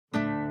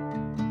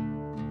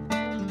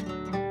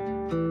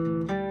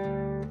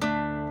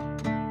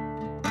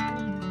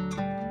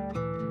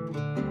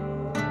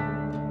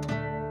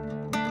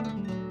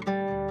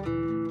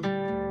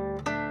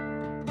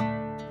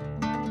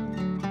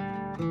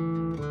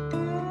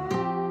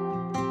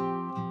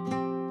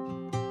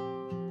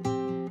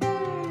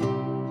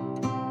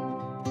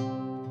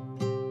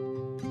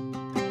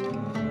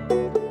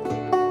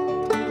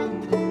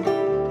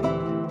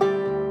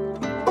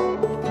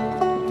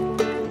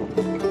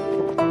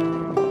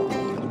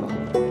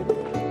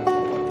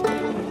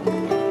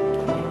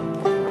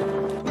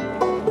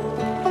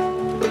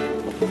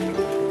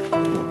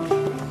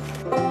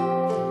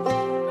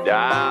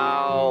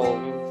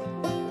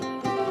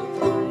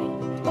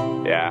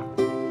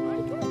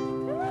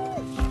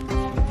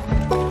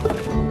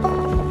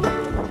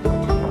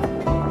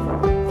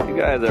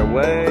guys are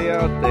way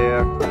out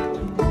there.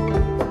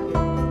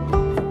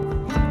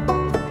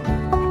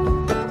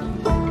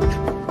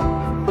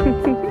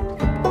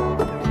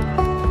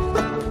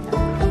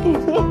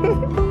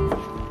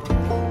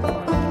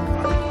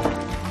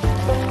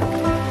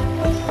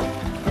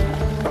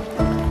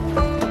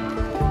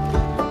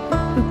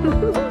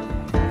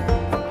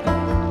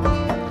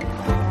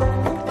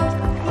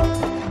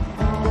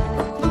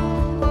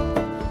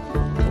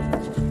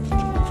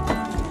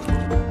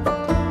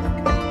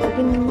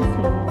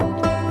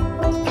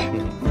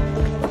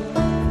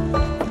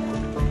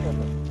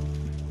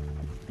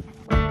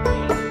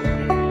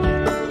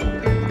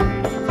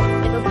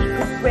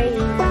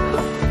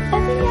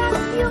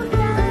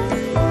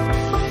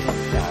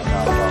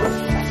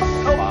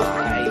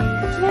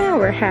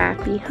 We're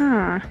happy,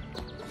 huh?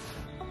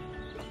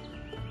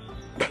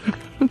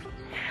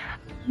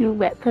 You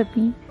wet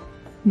puppy.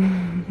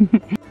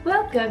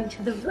 Welcome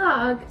to the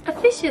vlog,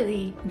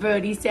 officially,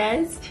 Brody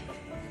says.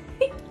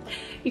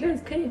 You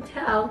guys couldn't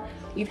tell,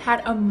 we've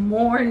had a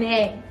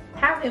morning,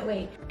 haven't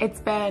we? It's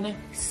been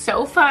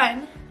so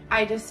fun.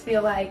 I just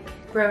feel like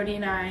Brody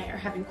and I are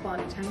having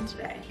quality time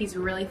today. He's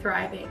really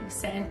thriving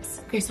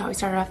since. Okay, so we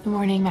started off the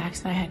morning.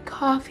 Max and I had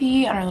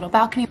coffee on our little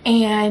balcony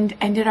and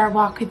ended our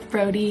walk with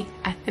Brody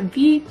at the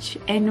beach,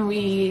 and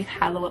we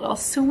had a little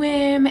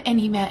swim, and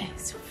he met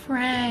his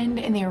friend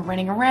and they were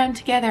running around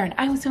together and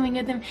I was swimming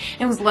with them.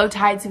 It was low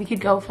tide, so we could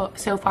go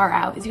so far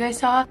out. As you guys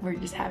saw, we're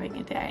just having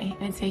a day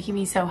and it's making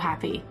me so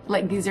happy.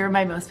 Like, these are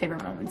my most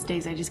favorite moments,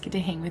 days I just get to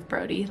hang with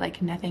Brody.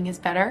 Like, nothing is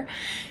better.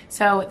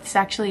 So it's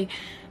actually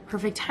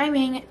perfect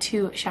timing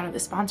to shout out the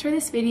sponsor of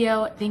this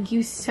video. Thank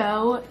you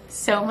so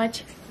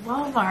much,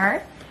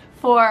 Walmart,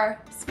 for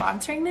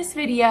sponsoring this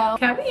video.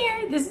 Come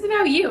here, this is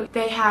about you.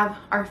 They have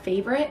our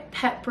favorite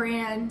pet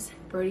brands,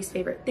 Brody's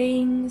favorite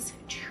things,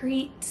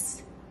 treats,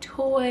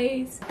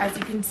 toys. As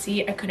you can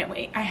see, I couldn't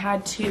wait. I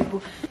had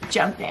to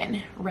jump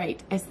in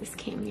right as this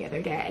came the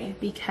other day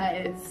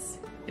because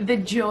the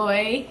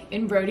joy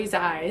in Brody's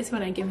eyes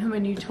when I give him a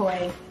new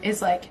toy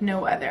is like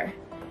no other.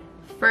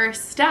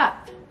 First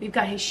up, we've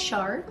got his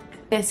shark.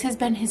 This has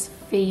been his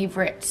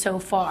favorite so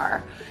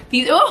far.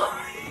 These,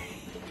 oh,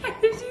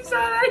 you saw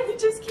that? He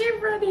just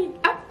came running.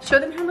 Up, show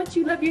them how much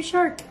you love your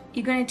shark.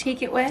 You gonna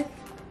take it with?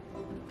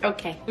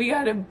 Okay, we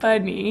got a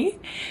bunny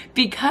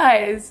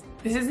because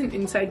this is an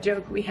inside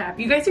joke we have.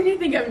 You guys are gonna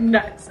think I'm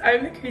nuts.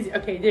 I'm the crazy.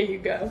 Okay, there you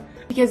go.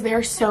 Because there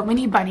are so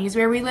many bunnies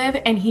where we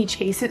live and he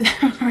chases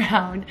them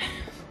around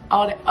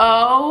all day.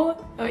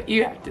 Oh,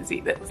 you have to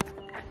see this.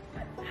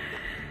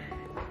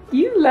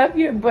 You love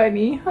your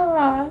bunny,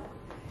 huh?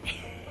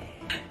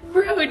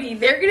 Brody,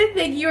 they're gonna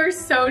think you are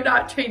so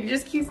not trained. He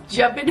just keeps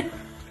jumping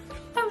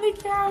on the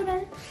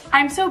counter.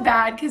 I'm so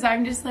bad because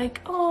I'm just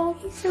like, oh,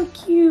 he's so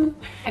cute.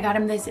 I got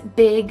him this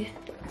big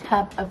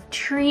tub of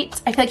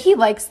treats. I feel like he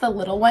likes the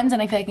little ones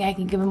and I feel like I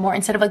can give him more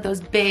instead of like those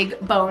big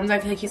bones. I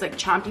feel like he's like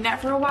chomping that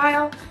for a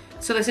while.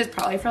 So this is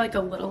probably for like a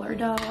littler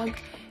dog,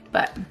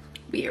 but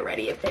we are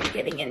ready if they're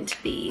getting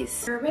into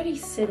these. We're already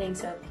sitting,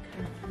 so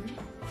come,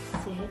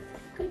 sit,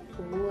 good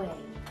boy.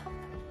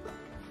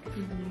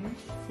 Come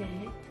here,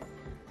 sit.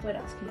 What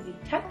else can you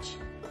do? Touch,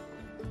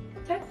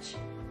 touch,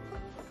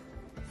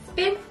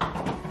 spin.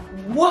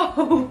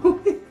 Whoa,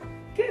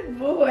 good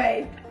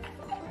boy.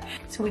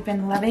 So we've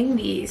been loving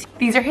these.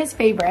 These are his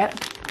favorite.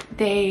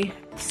 They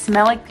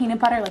smell like peanut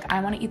butter. Like,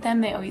 I want to eat them.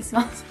 They always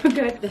smell so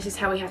good. This is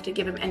how we have to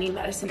give him any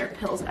medicine or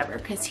pills ever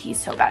because he's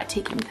so bad at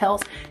taking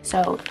pills.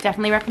 So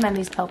definitely recommend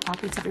these pill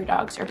pockets if your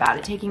dogs are bad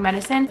at taking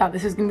medicine. Thought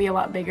this was gonna be a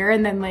lot bigger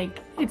and then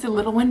like it's a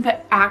little one,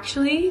 but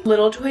actually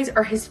little toys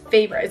are his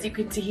favorite. As you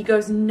can see, he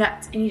goes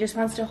nuts and he just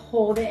wants to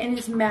hold it in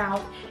his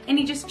mouth and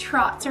he just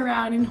trots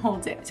around and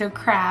holds it. So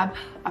crab,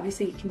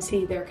 obviously you can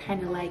see they're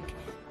kind of like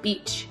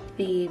beach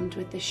themed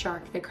with the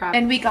shark, the crab.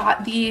 And we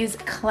got these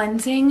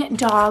cleansing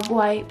dog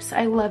wipes.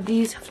 I love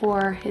these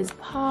for his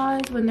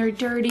paws when they're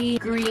dirty.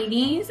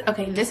 Greenies.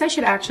 Okay, this I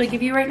should actually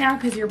give you right now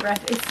because your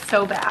breath is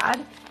so bad.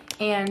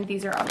 And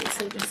these are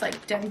obviously just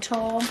like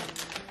dental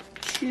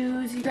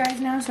chews, you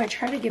guys know. So I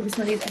try to give him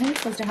some of these. I think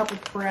it's supposed to help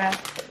with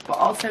breath, but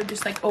also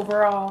just like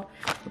overall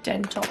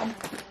dental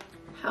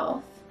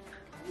health.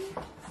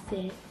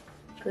 Sit.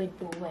 Good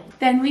boy.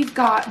 Then we've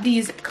got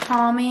these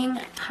calming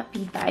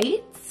puppy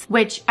bites,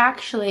 which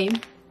actually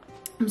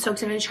I'm so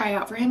excited to try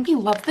out for him. He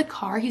loves the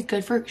car. He's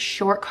good for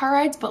short car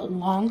rides, but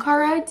long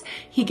car rides,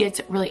 he gets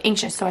really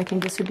anxious. So I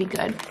think this would be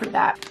good for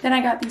that. Then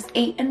I got these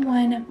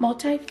 8-in-1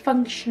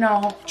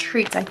 multifunctional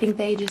treats. I think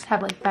they just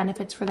have like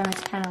benefits for them.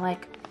 It's kind of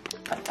like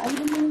a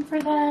vitamin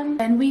for them.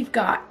 Then we've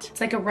got,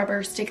 it's like a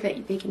rubber stick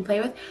that they can play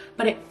with,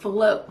 but it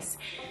floats.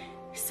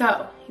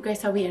 So you guys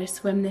saw we had a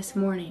swim this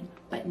morning,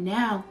 but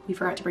now we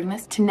forgot to bring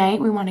this. Tonight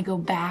we want to go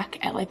back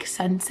at like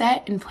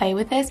sunset and play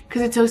with this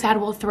because it's so sad.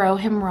 We'll throw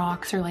him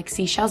rocks or like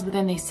seashells, but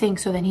then they sink.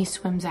 So then he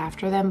swims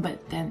after them,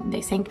 but then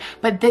they sink.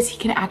 But this he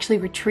can actually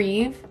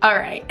retrieve. All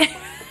right.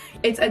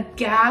 It's a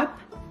Gap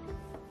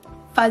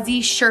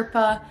Fuzzy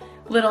Sherpa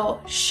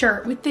little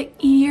shirt with the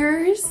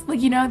ears.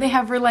 Like, you know, they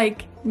have for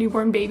like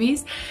newborn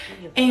babies.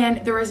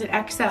 And there was an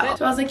XL.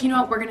 So I was like, you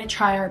know what, we're gonna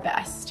try our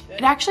best.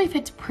 It actually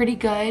fits pretty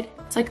good.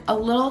 It's like a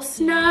little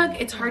snug.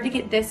 It's hard to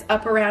get this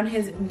up around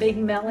his big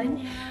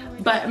melon.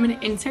 But I'm gonna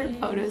insert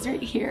photos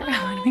right here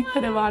when we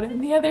put him on him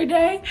the other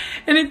day.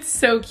 And it's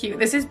so cute.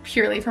 This is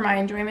purely for my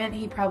enjoyment.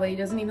 He probably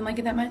doesn't even like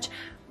it that much,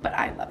 but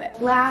I love it.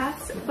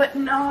 Last but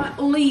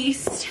not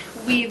least,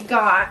 we've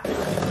got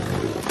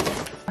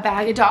a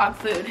bag of dog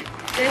food.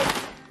 This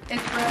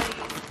is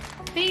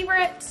Brody's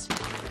favorite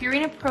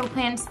Purina Pro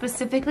Plan,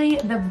 specifically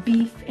the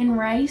beef and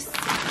rice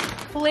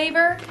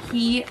flavor.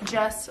 He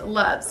just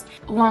loves.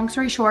 Long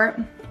story short,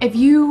 if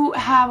you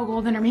have a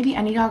golden or maybe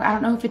any dog, I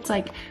don't know if it's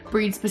like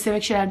breed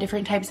specific, should have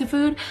different types of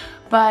food,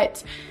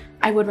 but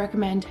I would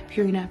recommend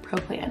Purina Pro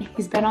Plan.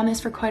 He's been on this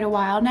for quite a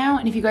while now,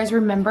 and if you guys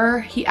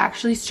remember, he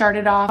actually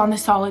started off on the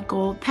solid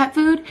gold pet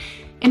food,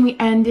 and we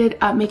ended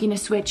up making a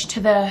switch to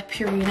the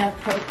Purina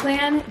Pro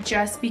Plan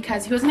just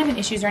because he wasn't having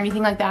issues or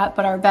anything like that,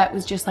 but our vet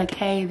was just like,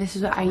 hey, this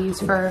is what I use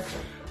for,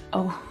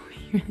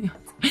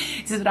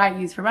 this is what I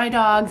use for my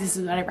dogs, this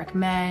is what I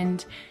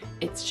recommend.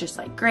 It's just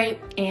like great,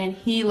 and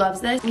he loves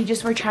this. We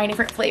just were trying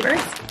different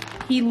flavors.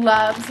 He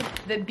loves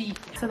the beef.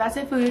 So that's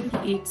the food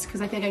he eats,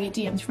 because I think I get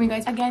DMs from you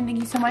guys. Again, thank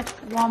you so much,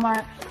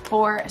 Walmart,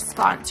 for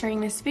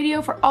sponsoring this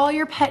video for all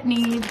your pet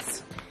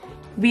needs.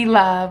 We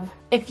love.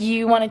 If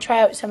you want to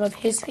try out some of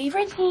his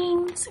favorite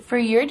things for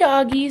your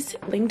doggies,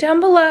 link down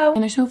below.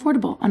 And they're so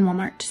affordable on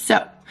Walmart.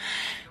 So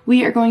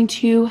we are going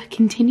to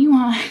continue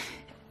on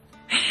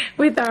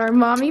with our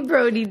Mommy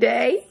Brody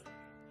Day.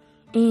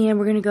 And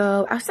we're gonna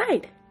go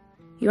outside.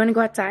 You wanna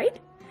go outside?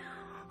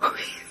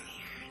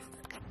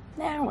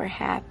 Now we're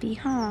happy,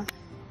 huh?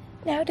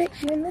 Now that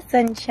you're in the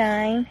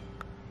sunshine.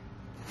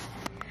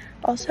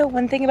 Also,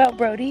 one thing about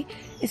Brody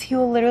is he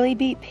will literally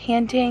be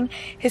panting.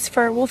 His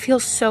fur will feel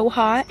so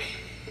hot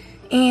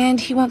and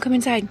he won't come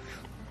inside.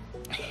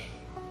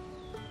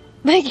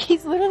 Like,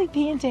 he's literally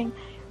panting,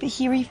 but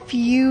he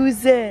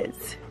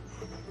refuses.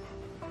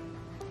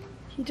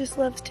 He just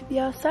loves to be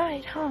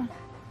outside, huh?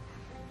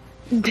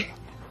 There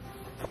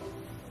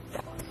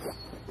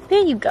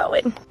you go.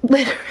 It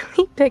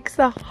literally picks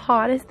the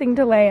hottest thing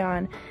to lay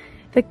on.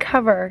 The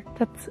cover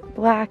that's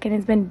black and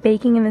has been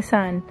baking in the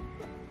sun.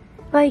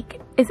 Like,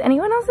 is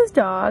anyone else's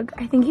dog?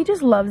 I think he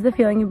just loves the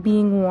feeling of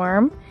being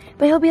warm,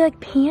 but he'll be like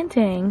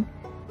panting.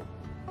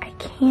 I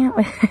can't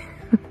with him.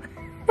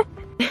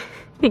 I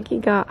think he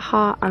got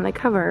hot on the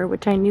cover,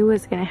 which I knew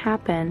was gonna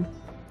happen.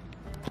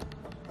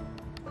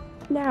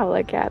 Now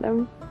look at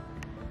him.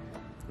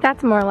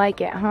 That's more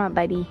like it, huh,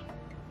 buddy?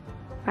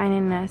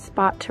 Finding a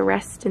spot to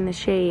rest in the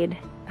shade.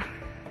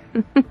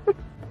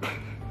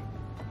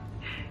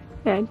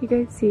 Yeah, you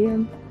guys see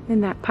him in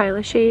that pile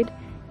of shade?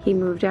 He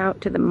moved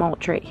out to the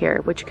mulch right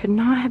here, which could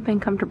not have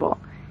been comfortable.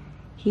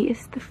 He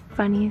is the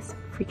funniest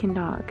freaking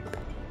dog.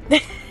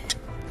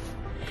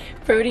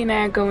 Brody and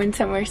I are going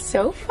somewhere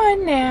so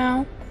fun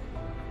now.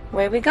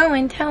 Where are we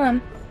going? Tell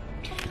him.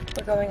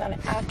 We're going on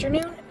an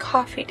afternoon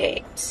coffee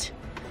date.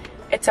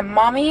 It's a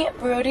Mommy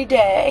Brody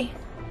Day.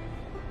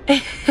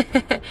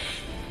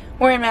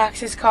 We're in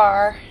Max's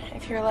car.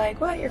 If you're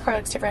like, what? Your car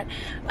looks different.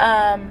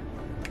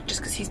 Just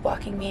because he's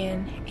blocking me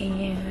in.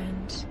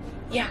 And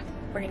yeah,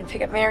 we're gonna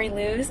pick up Mary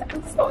Lou's.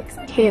 I'm so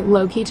excited. Okay,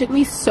 low-key took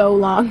me so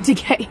long to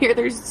get here.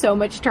 There's so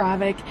much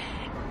traffic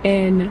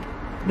in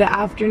the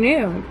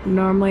afternoon.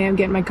 Normally I'm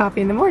getting my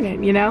coffee in the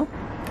morning, you know?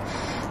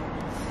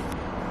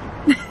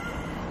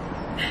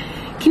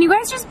 Can you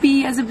guys just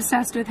be as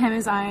obsessed with him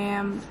as I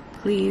am?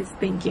 Please,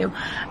 thank you.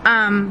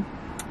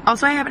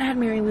 Also, I haven't had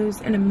Mary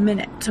Lou's in a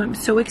minute, so I'm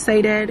so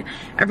excited.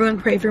 Everyone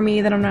pray for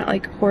me that I'm not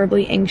like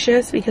horribly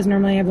anxious, because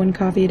normally I have 1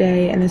 coffee a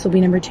day and this will be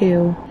number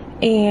 2.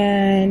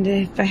 And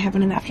if I have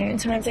one in the afternoon,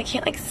 sometimes I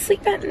can't like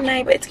sleep at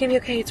night, but it's gonna be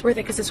okay. It's worth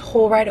it, because this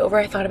whole ride over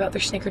I thought about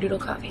their snickerdoodle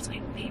coffee. It's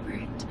my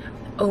favorite.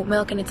 Oat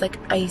milk, and it's like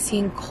icy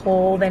and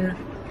cold, and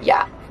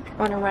yeah. I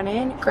wanna run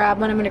in, grab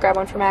one. I'm gonna grab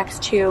one for Max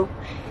too.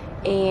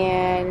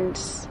 And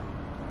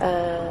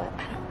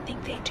I don't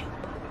think they do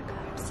bubble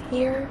cups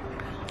here.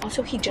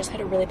 Also, he just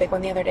had a really big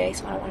one the other day,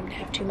 so I don't want him to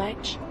have too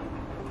much.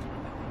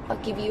 I'll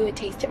give you a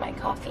taste of my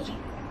coffee.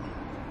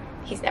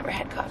 He's never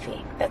had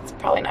coffee. That's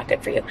probably not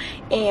good for you.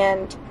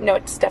 And no,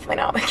 it's definitely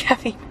not with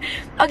caffeine.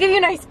 I'll give you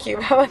an ice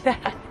cube. How about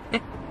that?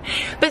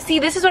 But see,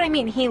 this is what I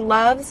mean. He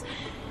loves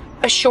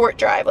a short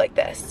drive like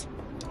this.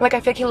 Like,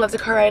 I feel like he loves a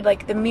car ride,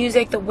 like the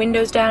music, the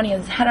windows down, he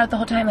has his head out the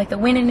whole time, like the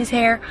wind in his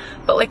hair.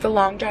 But like the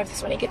long drives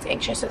is when he gets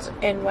anxious,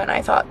 and when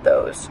I thought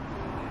those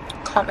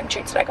calming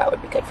treats that I got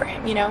would be good for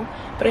him, you know?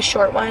 But a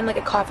short one, like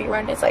a coffee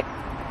run, is like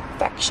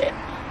perfection.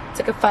 It's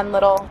like a fun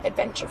little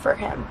adventure for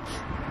him.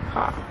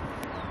 Huh.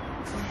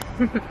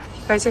 If you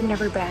guys have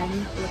never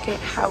been, look at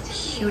how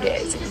cute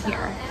it is in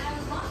here.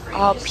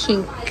 All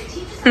pink.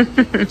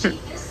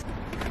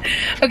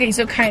 Okay,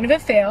 so kind of a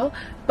fail,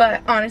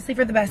 But honestly,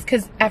 for the best,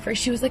 because at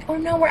first she was like, oh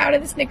no, we're out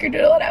of the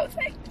snickerdoodle, and I was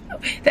like, no.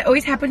 That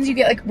always happens. You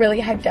get like really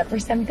hyped up for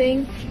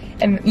something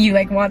and you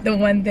like want the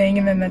one thing,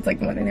 and then that's like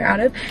the one thing they're out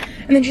of.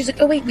 And then she's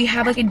like, oh wait, we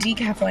have like a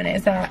decaf one,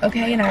 is that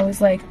okay? And I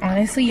was like,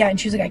 honestly, yeah. And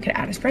she was like, I could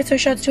add espresso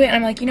shots to it. And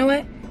I'm like, you know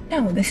what?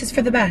 No, this is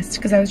for the best,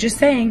 because I was just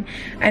saying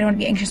I don't want to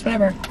be anxious,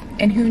 whatever.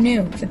 And who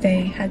knew that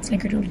they had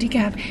snickerdoodle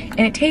decaf,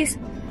 and it tastes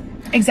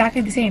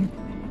exactly the same.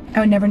 I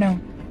would never know.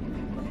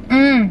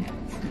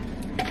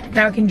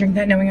 Now I can drink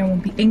that knowing I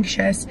won't be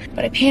anxious.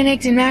 But I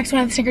panicked, and Max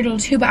wanted the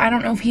snickerdoodle too, but I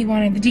don't know if he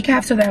wanted the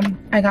decaf, so then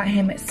I got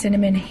him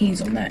cinnamon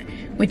hazelnut,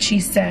 which she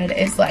said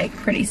is like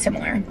pretty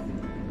similar.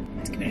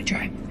 Let's give it a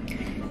try.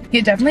 Yeah,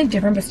 definitely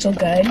different, but still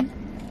good.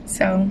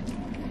 So,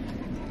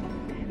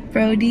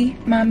 Brody,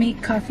 mommy,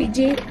 coffee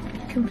date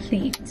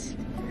complete.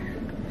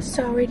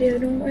 Sorry, dude, I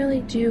don't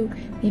really do.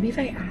 Maybe if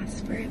I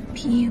asked for a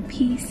PUP,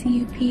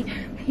 CUP,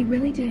 he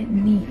really didn't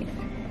need.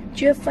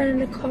 Did you have fun in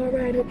the car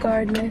ride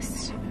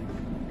regardless?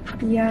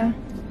 Yeah.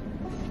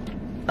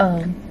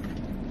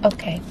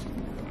 Okay.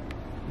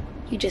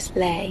 You just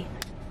lay.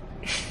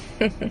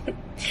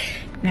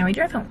 Now we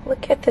drive home.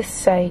 Look at this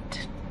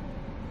sight.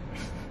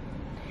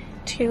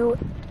 2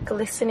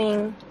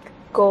 glistening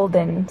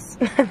goldens.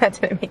 That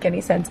didn't make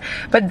any sense.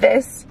 But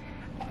this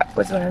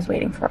was what I was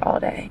waiting for all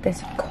day.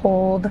 This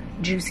cold,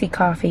 juicy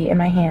coffee in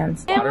my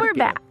hands. And we're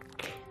back.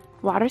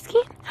 Water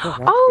skiing?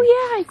 Oh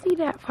yeah, I see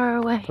that far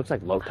away. Looks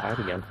like low tide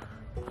again.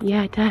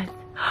 Yeah, it does.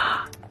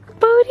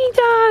 Bodie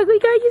dog, we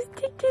got you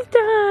stick this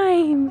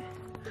time.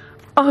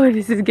 Oh,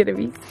 this is gonna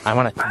be. I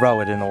want to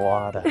throw it in the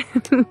water.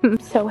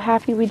 So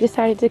happy we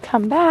decided to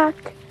come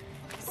back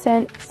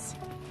since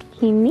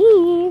he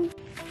needs.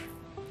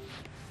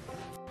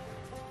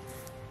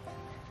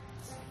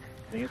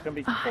 I think it's gonna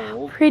be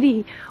cold.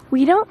 Pretty.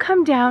 We don't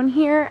come down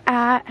here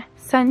at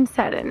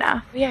sunset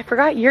enough. Yeah, I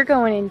forgot you're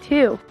going in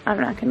too. I'm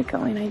not gonna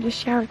go in, I just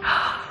showered.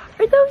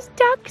 Are those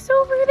ducks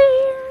over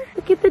there?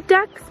 Look at the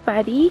ducks,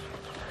 buddy.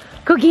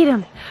 Go get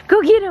him. Go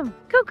get him.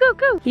 Go, go,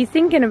 go. He's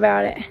thinking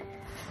about it.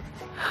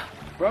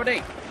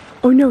 Brody.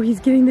 Oh no, he's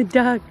getting the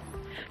duck.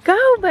 Go,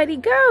 buddy,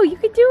 go. You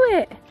can do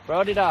it.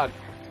 Brody dog.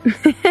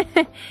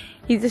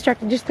 He's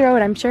distracted. Just throw it.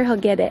 I'm sure he'll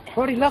get it.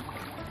 Brody, look.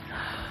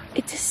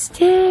 It's a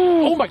stick.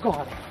 Oh my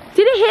God.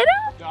 Did it hit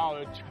him?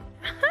 No,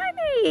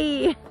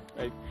 Honey.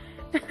 hey,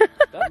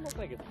 that looks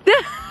like it.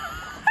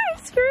 I'm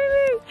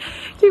screaming.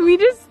 Did we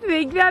just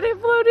think that it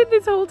floated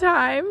this whole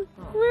time?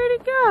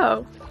 Where'd it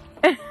go?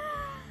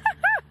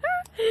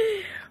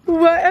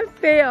 What a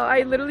fail.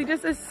 I literally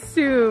just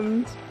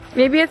assumed.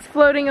 Maybe it's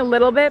floating a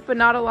little bit, but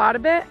not a lot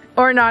of it.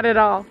 Or not at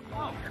all.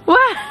 Oh.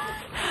 What?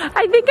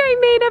 I think I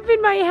made up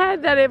in my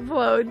head that it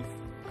floats.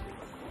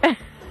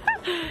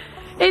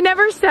 It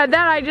never said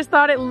that. I just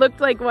thought it looked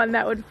like one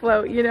that would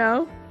float, you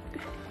know?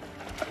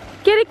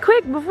 Get it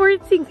quick before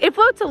it sinks. It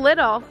floats a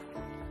little.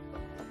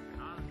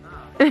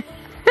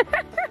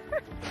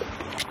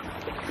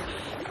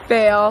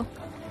 Fail.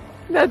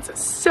 That's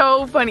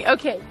so funny.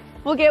 Okay,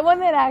 we'll get one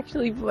that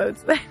actually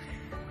floats.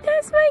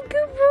 That's my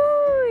good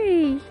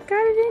boy.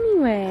 Got it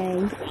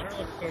anyway.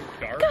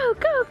 Go,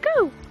 go,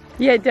 go.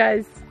 Yeah, it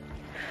does.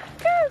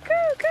 Go,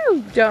 go, go.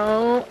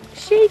 Don't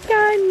shake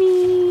on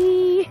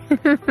me.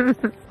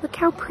 Look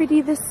how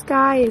pretty the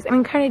sky is. I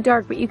mean, kind of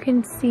dark, but you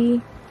can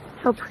see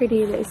how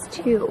pretty it is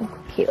too.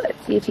 Okay,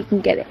 let's see if you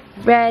can get it.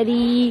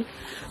 Ready,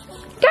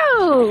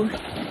 go.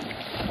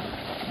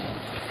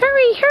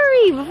 Hurry,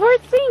 hurry, before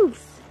it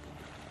sinks.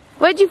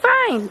 What'd you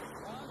find?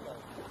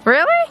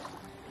 Really?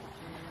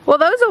 Well,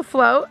 those will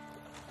float.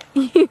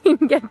 You can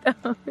get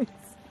those.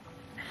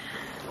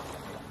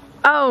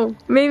 Oh,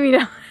 maybe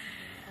not.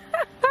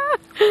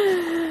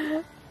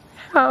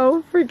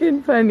 How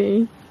freaking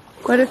funny.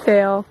 What a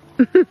fail.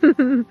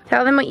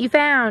 Tell them what you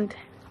found.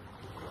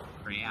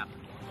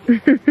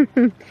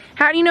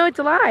 How do you know it's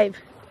alive?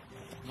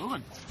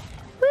 Moving.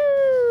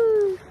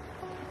 Woo!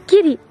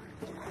 Get it.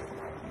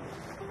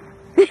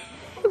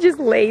 Just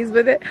lays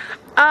with it.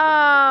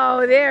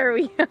 Oh, there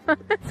we go.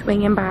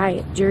 Swinging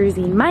by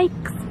Jersey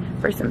Mike's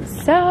for some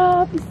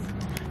subs.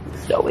 I'm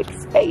so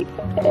excited.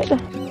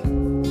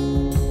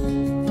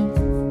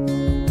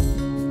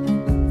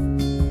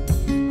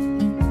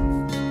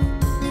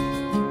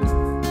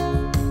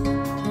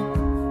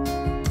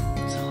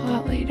 It's a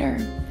lot later.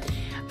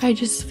 I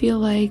just feel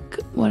like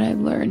what I've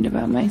learned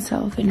about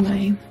myself in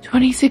my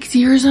 26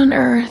 years on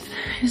Earth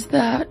is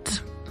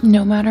that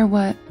no matter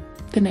what,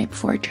 the night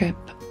before a trip,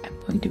 I'm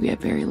going to be up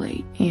very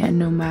late. And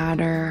no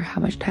matter how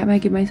much time I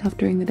give myself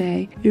during the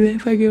day, even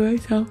if I give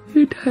myself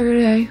the entire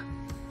day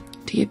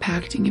to get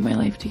packed and get my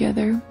life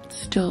together, it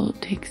still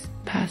takes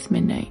past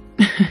midnight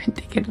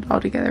to get it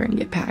all together and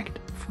get packed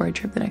for a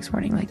trip the next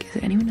morning. Like, is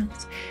it anyone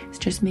else? It's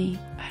just me.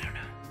 I don't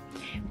know.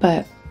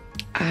 But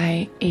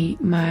I ate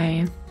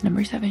my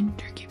number 7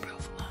 turkey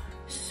provolone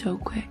so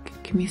quick.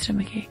 Give me a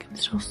stomachache. I'm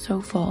still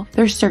so full.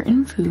 There's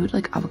certain food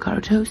like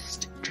avocado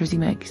toast, Jersey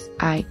Mike's,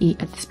 I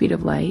eat at the speed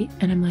of light,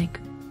 and I'm like,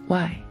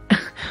 why? Well,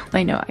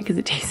 I know why, because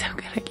it tastes so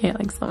good. I can't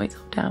like slow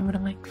myself down, but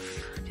I'm like,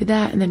 did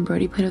that, and then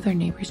Brody played with our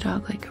neighbor's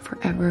dog like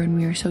forever, and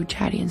we were so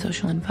chatty and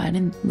social and fun,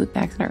 and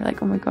Max and I were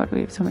like, oh my god, we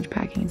have so much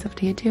packing and stuff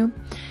to get to.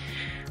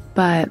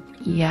 But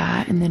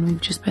yeah, and then we've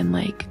just been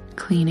like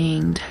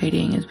cleaning,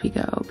 tidying as we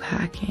go,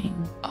 packing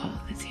all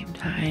at the same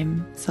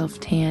time.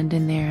 Self-tanned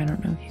in there. I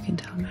don't know if you can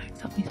tell,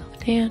 Max helped me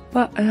self-tan,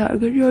 but I thought I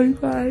could show you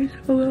guys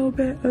a little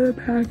bit of the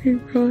packing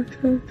process.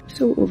 I'm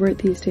so over it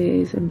these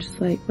days. I'm just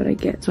like, what I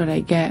get's what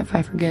I get. If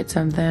I forget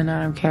something,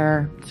 I don't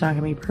care. It's not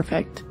gonna be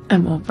perfect.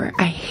 I'm over it.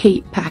 I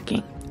hate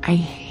packing. I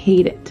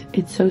hate it.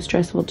 It's so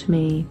stressful to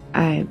me.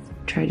 I've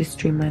tried to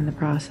streamline the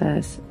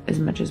process as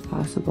much as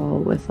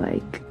possible with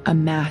like a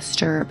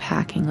master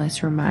packing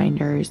list,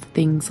 reminders,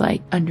 things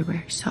like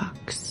underwear,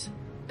 socks,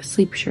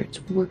 sleep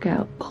shirts,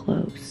 workout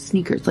clothes,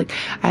 sneakers. Like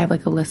I have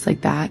like a list like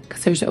that,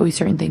 because there's always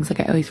certain things, like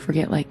I always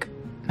forget like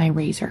my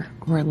razor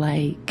or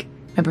like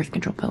my birth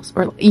control pills,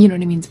 or you know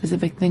what I mean,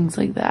 specific things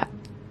like that.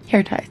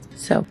 Hair ties.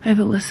 So I have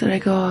a list that I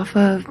go off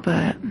of,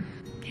 but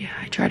yeah,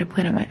 I try to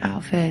plan out my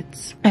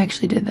outfits. I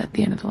actually did that at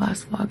the end of the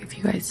last vlog, if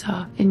you guys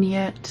saw, and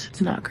yet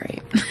it's not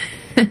great.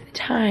 The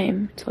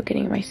time it's all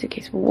getting in my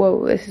suitcase.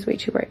 Whoa, this is way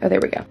too bright. Oh, there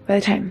we go. By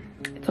the time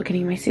it's all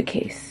getting in my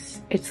suitcase,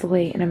 it's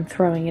late and I'm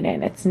throwing it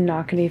in. It's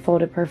not gonna be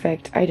folded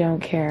perfect. I don't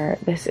care.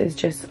 This is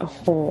just a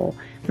whole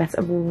mess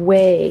of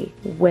way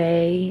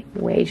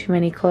too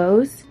many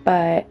clothes.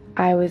 But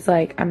I was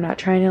like, I'm not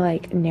trying to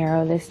like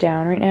narrow this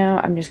down right now.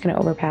 I'm just gonna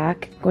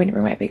overpack. I'm going to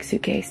bring my big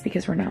suitcase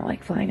because we're not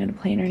like flying on a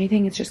plane or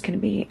anything. It's just gonna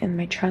be in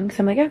my trunk. So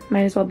I'm like, yeah,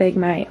 might as well bring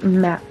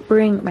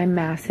my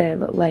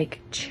massive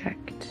like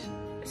checked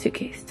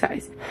suitcase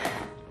size.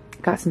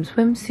 Got some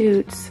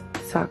swimsuits,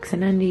 socks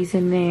and undies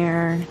in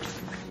there,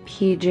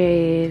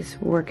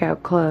 PJs,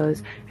 workout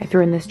clothes. I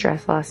threw in this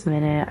dress last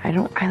minute.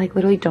 I like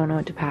literally don't know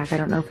what to pack. I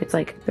don't know if it's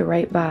like the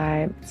right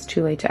vibe. It's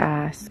too late to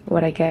ask.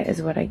 What I get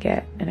is what I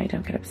get, and I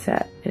don't get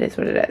upset. It is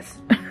what it is.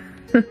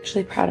 I'm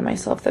actually proud of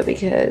myself though,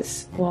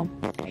 because, well,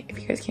 if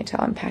you guys can't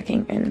tell, I'm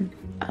packing in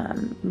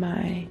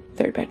my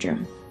third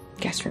bedroom,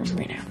 guest room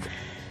right now.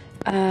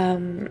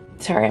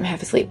 Sorry, I'm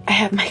half asleep. I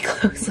have my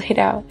clothes laid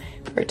out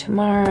for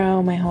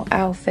tomorrow, my whole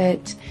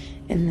outfit,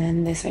 and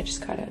then this I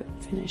just gotta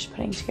finish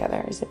putting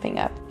together, zipping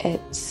up.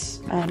 It's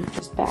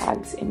just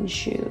bags and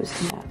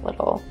shoes in that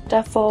little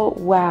duffel.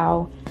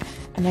 Wow,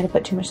 I might have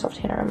put too much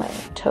self-tanner on my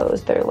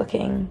toes. They're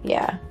looking,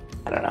 yeah,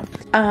 I don't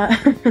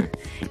know.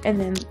 And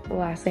then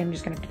lastly, I'm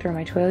just gonna have to throw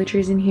my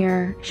toiletries in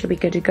here. Should be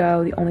good to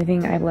go. The only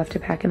thing I have left to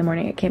pack in the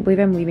morning, I can't believe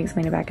I'm leaving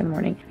Selena back in the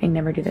morning. I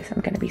never do this.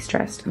 I'm gonna be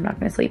stressed. I'm not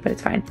gonna sleep, but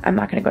it's fine. I'm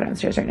not gonna go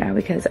downstairs right now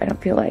because I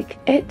don't feel like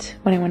it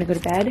when I want to go to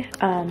bed.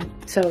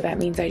 So that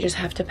means I just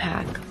have to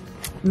pack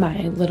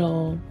my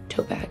little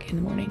tote bag in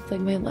the morning,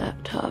 like my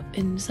laptop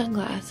and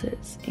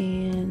sunglasses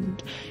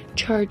and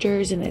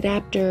chargers and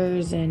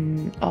adapters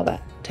and all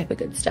that type of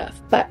good stuff.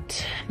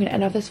 But I'm gonna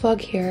end off this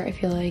vlog here. I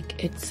feel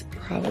like it's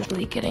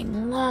probably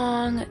getting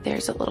long.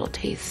 There's a little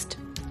taste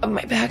of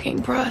my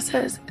packing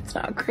process. It's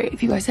not great.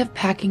 If you guys have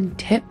packing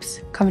tips,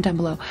 comment down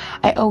below.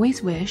 I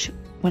always wish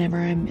whenever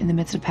I'm in the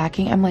midst of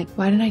packing, I'm like,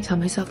 why didn't I tell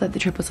myself that the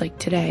trip was like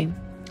today?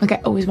 Like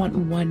I always want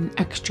one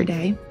extra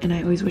day, and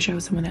I always wish I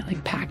was someone that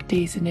like packed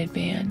days in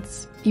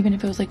advance. Even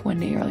if it was like one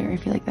day earlier, I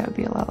feel like that would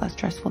be a lot less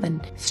stressful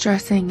than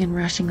stressing and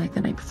rushing like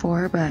the night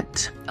before,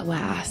 but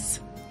alas,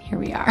 here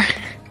we are.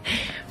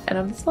 And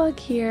on this vlog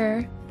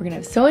here, we're gonna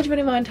have so much fun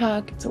in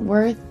Montauk. It's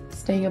worth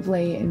staying up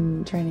late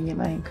and trying to get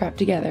my crap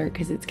together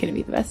because it's gonna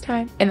be the best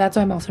time. And that's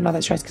why I'm also not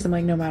that stressed, because I'm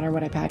like, no matter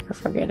what I pack or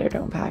forget or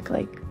don't pack,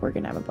 like we're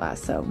gonna have a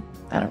blast. So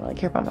I don't really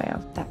care about my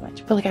outfit that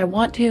much. But like I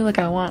want to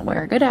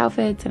wear good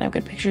outfits and have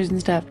good pictures and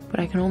stuff,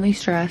 but I can only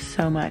stress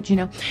so much, you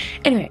know?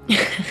 Anyway, I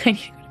need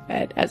to go to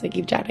bed as I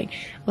keep chatting.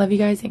 Love you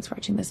guys. Thanks for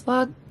watching this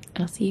vlog, and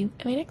I'll see you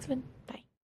in my next one.